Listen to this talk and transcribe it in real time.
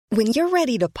When you're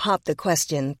ready to pop the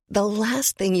question, the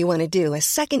last thing you want to do is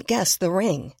second-guess the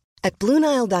ring. At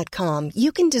BlueNile.com,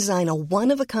 you can design a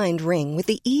one-of-a-kind ring with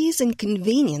the ease and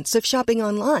convenience of shopping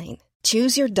online.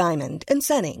 Choose your diamond and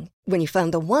setting. When you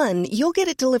find the one, you'll get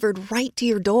it delivered right to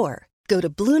your door. Go to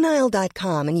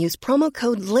BlueNile.com and use promo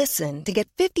code LISTEN to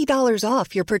get $50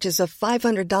 off your purchase of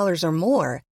 $500 or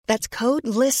more. That's code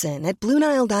LISTEN at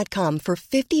BlueNile.com for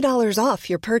 $50 off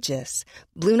your purchase.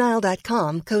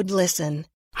 BlueNile.com, code LISTEN.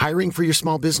 Hiring for your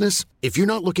small business? If you're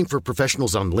not looking for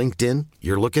professionals on LinkedIn,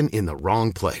 you're looking in the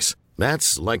wrong place.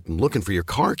 That's like looking for your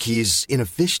car keys in a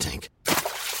fish tank.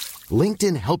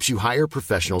 LinkedIn helps you hire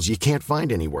professionals you can't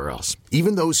find anywhere else,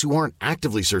 even those who aren't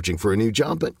actively searching for a new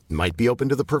job but might be open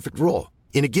to the perfect role.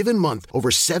 In a given month, over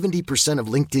 70% of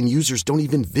LinkedIn users don't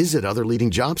even visit other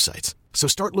leading job sites. So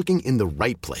start looking in the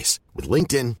right place. With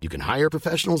LinkedIn, you can hire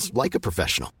professionals like a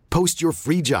professional. Post your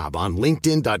free job on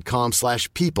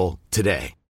linkedin.com/people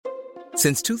today.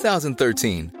 Since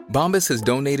 2013, Bombas has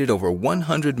donated over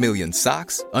 100 million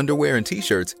socks, underwear, and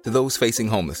T-shirts to those facing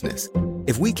homelessness.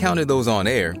 If we counted those on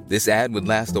air, this ad would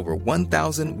last over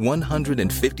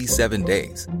 1,157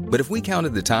 days. But if we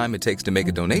counted the time it takes to make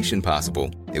a donation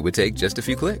possible, it would take just a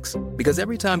few clicks. Because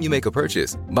every time you make a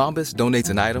purchase, Bombas donates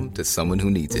an item to someone who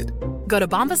needs it. Go to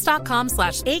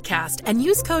bombas.com/ACAST and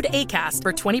use code ACAST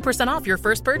for 20% off your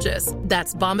first purchase.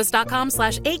 That's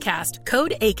bombas.com/ACAST,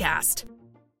 code ACAST.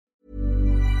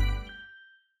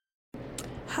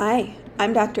 Hi,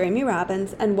 I'm Dr. Amy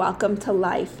Robbins, and welcome to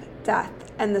Life, Death,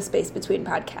 and the Space Between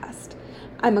podcast.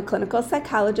 I'm a clinical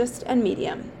psychologist and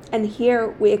medium, and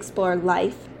here we explore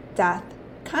life, death,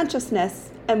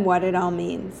 consciousness, and what it all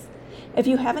means. If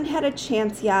you haven't had a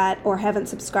chance yet or haven't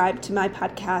subscribed to my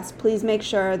podcast, please make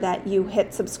sure that you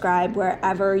hit subscribe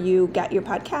wherever you get your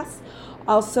podcasts.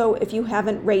 Also, if you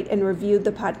haven't rated and reviewed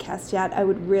the podcast yet, I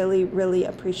would really, really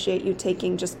appreciate you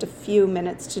taking just a few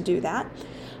minutes to do that.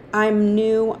 I'm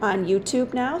new on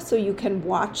YouTube now, so you can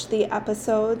watch the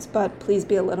episodes, but please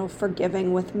be a little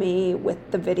forgiving with me with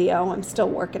the video. I'm still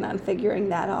working on figuring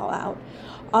that all out.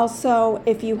 Also,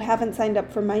 if you haven't signed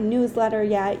up for my newsletter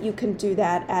yet, you can do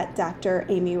that at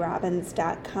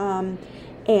dramyrobbins.com.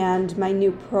 And my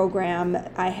new program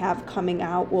I have coming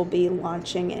out will be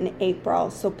launching in April.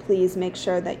 So please make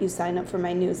sure that you sign up for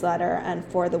my newsletter and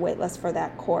for the waitlist for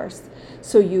that course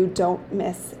so you don't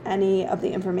miss any of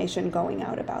the information going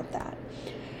out about that.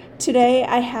 Today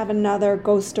I have another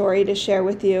ghost story to share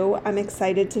with you. I'm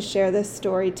excited to share this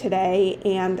story today,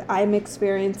 and I'm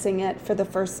experiencing it for the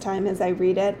first time as I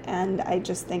read it, and I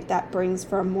just think that brings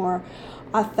for a more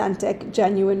authentic,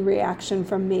 genuine reaction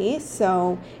from me.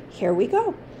 So here we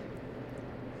go.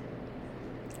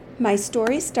 My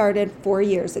story started 4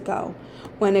 years ago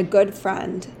when a good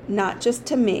friend, not just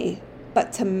to me,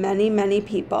 but to many, many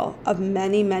people of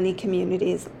many, many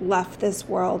communities, left this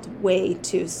world way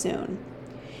too soon.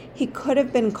 He could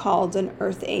have been called an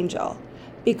earth angel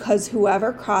because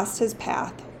whoever crossed his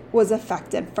path was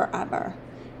affected forever.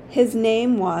 His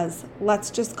name was, let's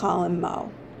just call him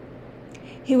Mo.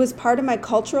 He was part of my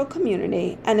cultural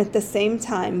community and at the same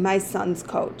time my son's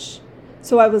coach.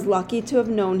 So I was lucky to have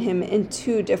known him in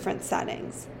 2 different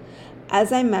settings.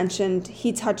 As I mentioned,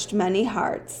 he touched many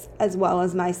hearts as well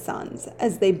as my son's,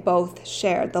 as they both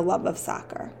shared the love of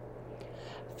soccer.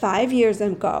 5 years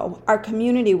ago, our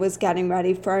community was getting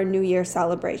ready for our New Year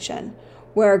celebration,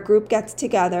 where a group gets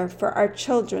together for our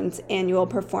children's annual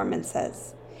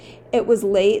performances. It was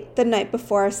late the night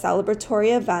before our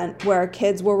celebratory event where our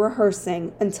kids were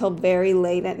rehearsing until very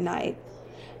late at night.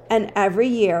 And every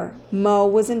year, Mo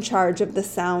was in charge of the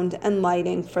sound and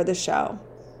lighting for the show.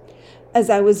 As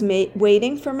I was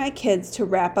waiting for my kids to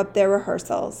wrap up their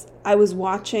rehearsals, I was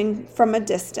watching from a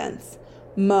distance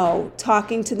Mo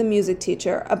talking to the music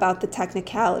teacher about the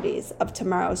technicalities of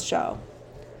tomorrow's show.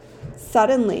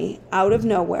 Suddenly, out of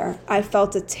nowhere, I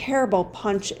felt a terrible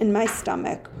punch in my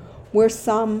stomach, where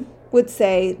some would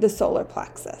say the solar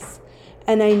plexus,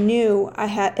 and I knew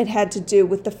it had to do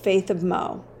with the faith of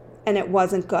Mo, and it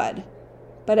wasn't good,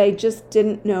 but I just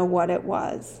didn't know what it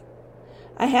was.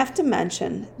 I have to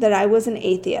mention that I was an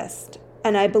atheist,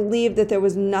 and I believed that there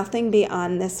was nothing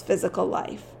beyond this physical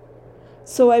life.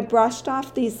 So I brushed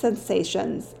off these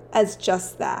sensations as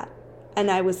just that, and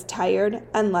I was tired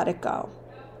and let it go.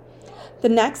 The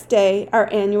next day,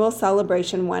 our annual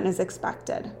celebration went as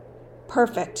expected.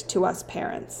 Perfect to us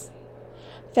parents.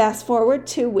 Fast forward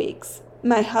 2 weeks,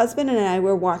 my husband and I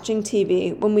were watching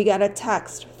TV when we got a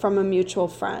text from a mutual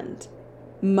friend.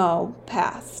 Mo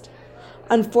passed.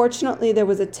 Unfortunately, there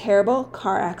was a terrible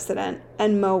car accident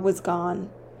and Mo was gone.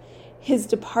 His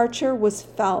departure was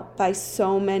felt by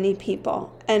so many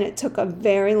people, and it took a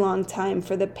very long time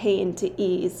for the pain to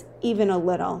ease, even a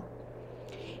little.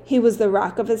 He was the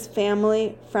rock of his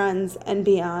family, friends, and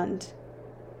beyond.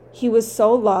 He was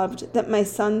so loved that my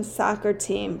son's soccer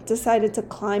team decided to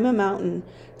climb a mountain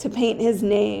to paint his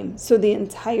name so the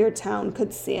entire town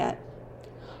could see it.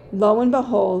 Lo and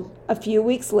behold, a few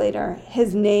weeks later,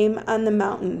 his name on the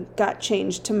mountain got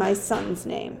changed to my son's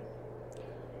name.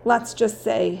 Let's just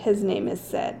say his name is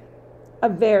Sid, a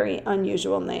very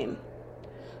unusual name.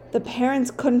 The parents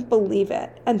couldn't believe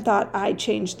it and thought I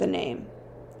changed the name.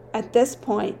 At this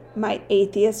point, my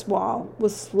atheist wall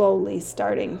was slowly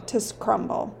starting to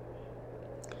crumble.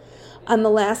 On the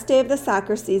last day of the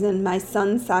soccer season, my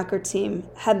son's soccer team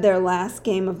had their last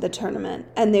game of the tournament,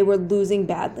 and they were losing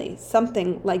badly,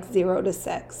 something like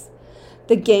 0-6.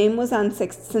 The game was on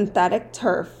synthetic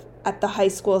turf at the high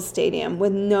school stadium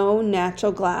with no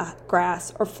natural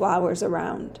grass or flowers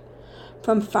around.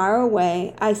 From far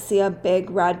away, I see a big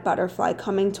red butterfly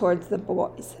coming towards the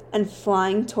boys and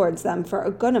flying towards them for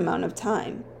a good amount of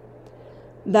time.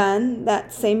 Then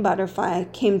that same butterfly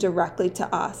came directly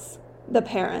to us, the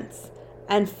parents,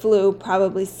 and flew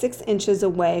probably 6 inches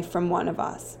away from one of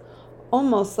us,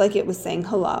 almost like it was saying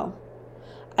hello.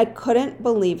 I couldn't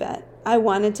believe it. I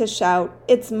wanted to shout,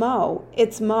 "It's Mo,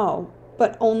 it's Mo,"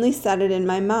 but only said it in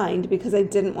my mind because I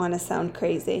didn't want to sound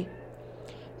crazy.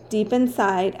 Deep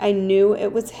inside, I knew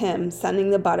it was him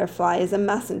sending the butterfly as a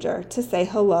messenger to say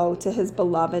hello to his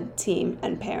beloved team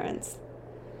and parents.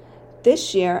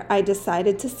 This year, I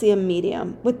decided to see a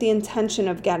medium with the intention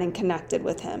of getting connected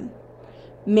with him,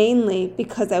 mainly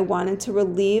because I wanted to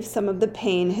relieve some of the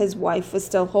pain his wife was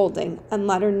still holding and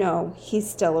let her know he's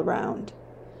still around.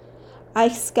 I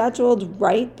scheduled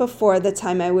right before the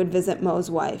time I would visit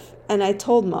Mo's wife, and I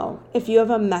told Mo, "If you have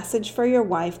a message for your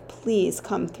wife, please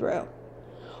come through."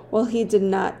 Well, he did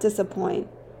not disappoint.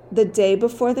 The day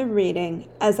before the reading,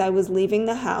 as I was leaving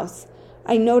the house,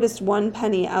 I noticed one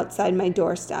penny outside my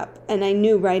doorstep, and I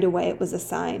knew right away it was a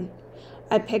sign.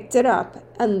 I picked it up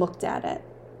and looked at it.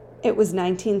 It was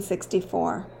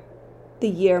 1964, the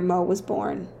year Mo was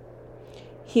born.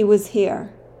 He was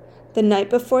here. The night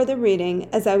before the reading,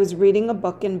 as I was reading a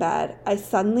book in bed, I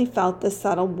suddenly felt the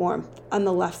subtle warmth on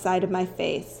the left side of my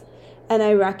face, and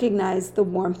I recognized the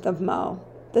warmth of Mo,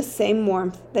 the same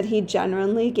warmth that he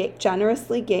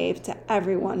generously gave to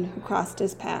everyone who crossed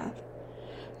his path.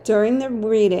 During the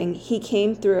reading, he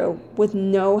came through with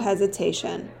no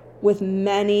hesitation, with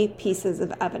many pieces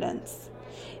of evidence.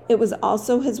 It was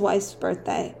also his wife's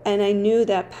birthday, and I knew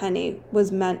that penny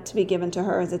was meant to be given to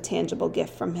her as a tangible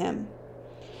gift from him.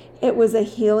 It was a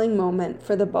healing moment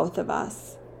for the both of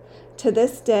us. To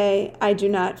this day, I do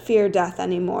not fear death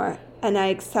anymore, and I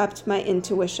accept my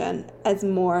intuition as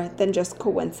more than just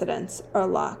coincidence or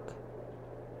luck.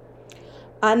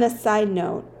 On a side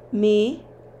note, me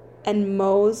and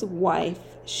Mo's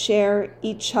wife share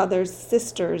each other's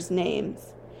sisters'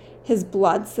 names. His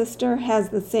blood sister has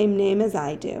the same name as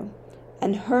I do,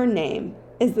 and her name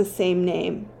is the same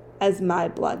name as my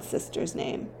blood sister's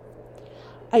name.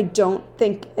 I don't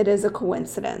think it is a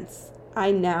coincidence.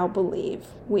 I now believe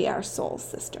we are soul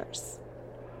sisters.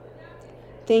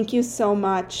 Thank you so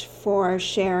much for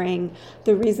sharing.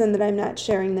 The reason that I'm not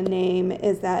sharing the name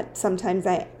is that sometimes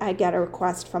I get a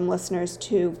request from listeners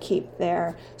to keep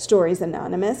their stories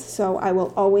anonymous, so I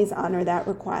will always honor that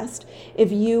request.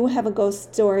 If you have a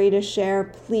ghost story to share,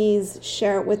 please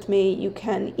share it with me. You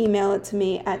can email it to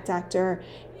me at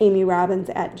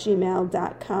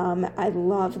dramyrobbins@gmail.com. I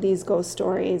love these ghost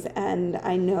stories, and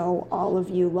I know all of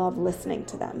you love listening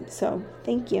to them, so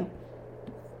thank you.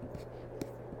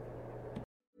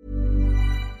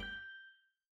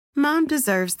 Mom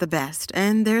deserves the best,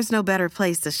 and there's no better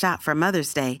place to shop for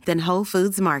Mother's Day than Whole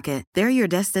Foods Market. They're your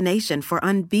destination for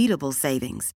unbeatable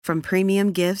savings, from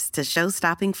premium gifts to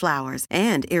show-stopping flowers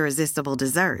and irresistible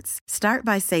desserts. Start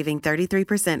by saving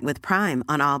 33% with Prime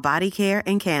on all body care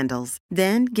and candles.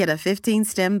 Then get a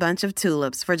 15-stem bunch of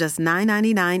tulips for just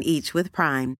 $9.99 each with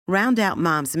Prime. Round out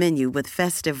Mom's menu with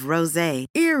festive rosé,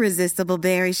 irresistible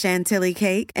berry chantilly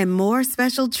cake, and more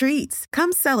special treats.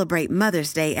 Come celebrate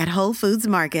Mother's Day at Whole Foods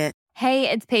Market. Hey,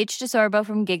 it's Paige DeSorbo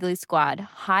from Giggly Squad.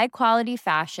 High quality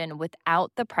fashion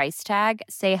without the price tag.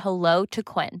 Say hello to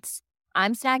Quince.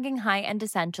 I'm snagging high-end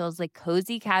essentials like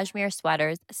cozy cashmere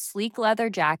sweaters, sleek leather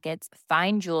jackets,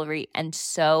 fine jewelry, and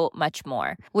so much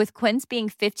more. With Quince being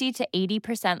 50 to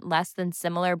 80% less than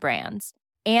similar brands.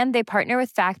 And they partner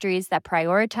with factories that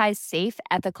prioritize safe,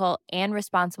 ethical, and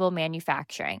responsible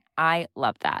manufacturing. I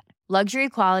love that. Luxury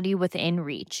quality within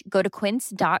reach. Go to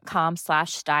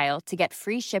quince.com/style to get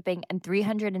free shipping and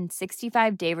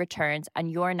 365-day returns on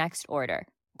your next order.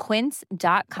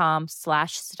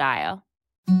 Quince.com/style.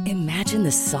 Imagine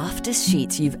the softest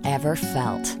sheets you've ever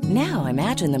felt. Now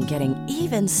imagine them getting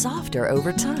even softer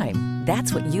over time.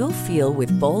 That's what you'll feel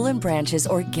with Boll & Branch's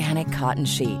organic cotton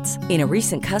sheets. In a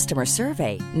recent customer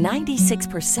survey,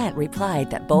 96% replied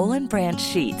that Boll & Branch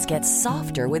sheets get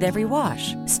softer with every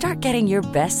wash. Start getting your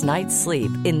best night's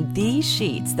sleep in these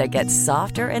sheets that get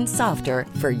softer and softer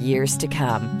for years to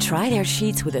come. Try their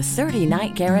sheets with a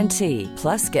 30-night guarantee.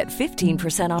 Plus, get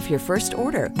 15% off your first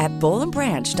order at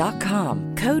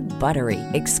bollandbranch.com. Code BUTTERY.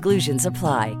 Exclusions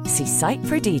apply. See site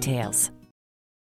for details.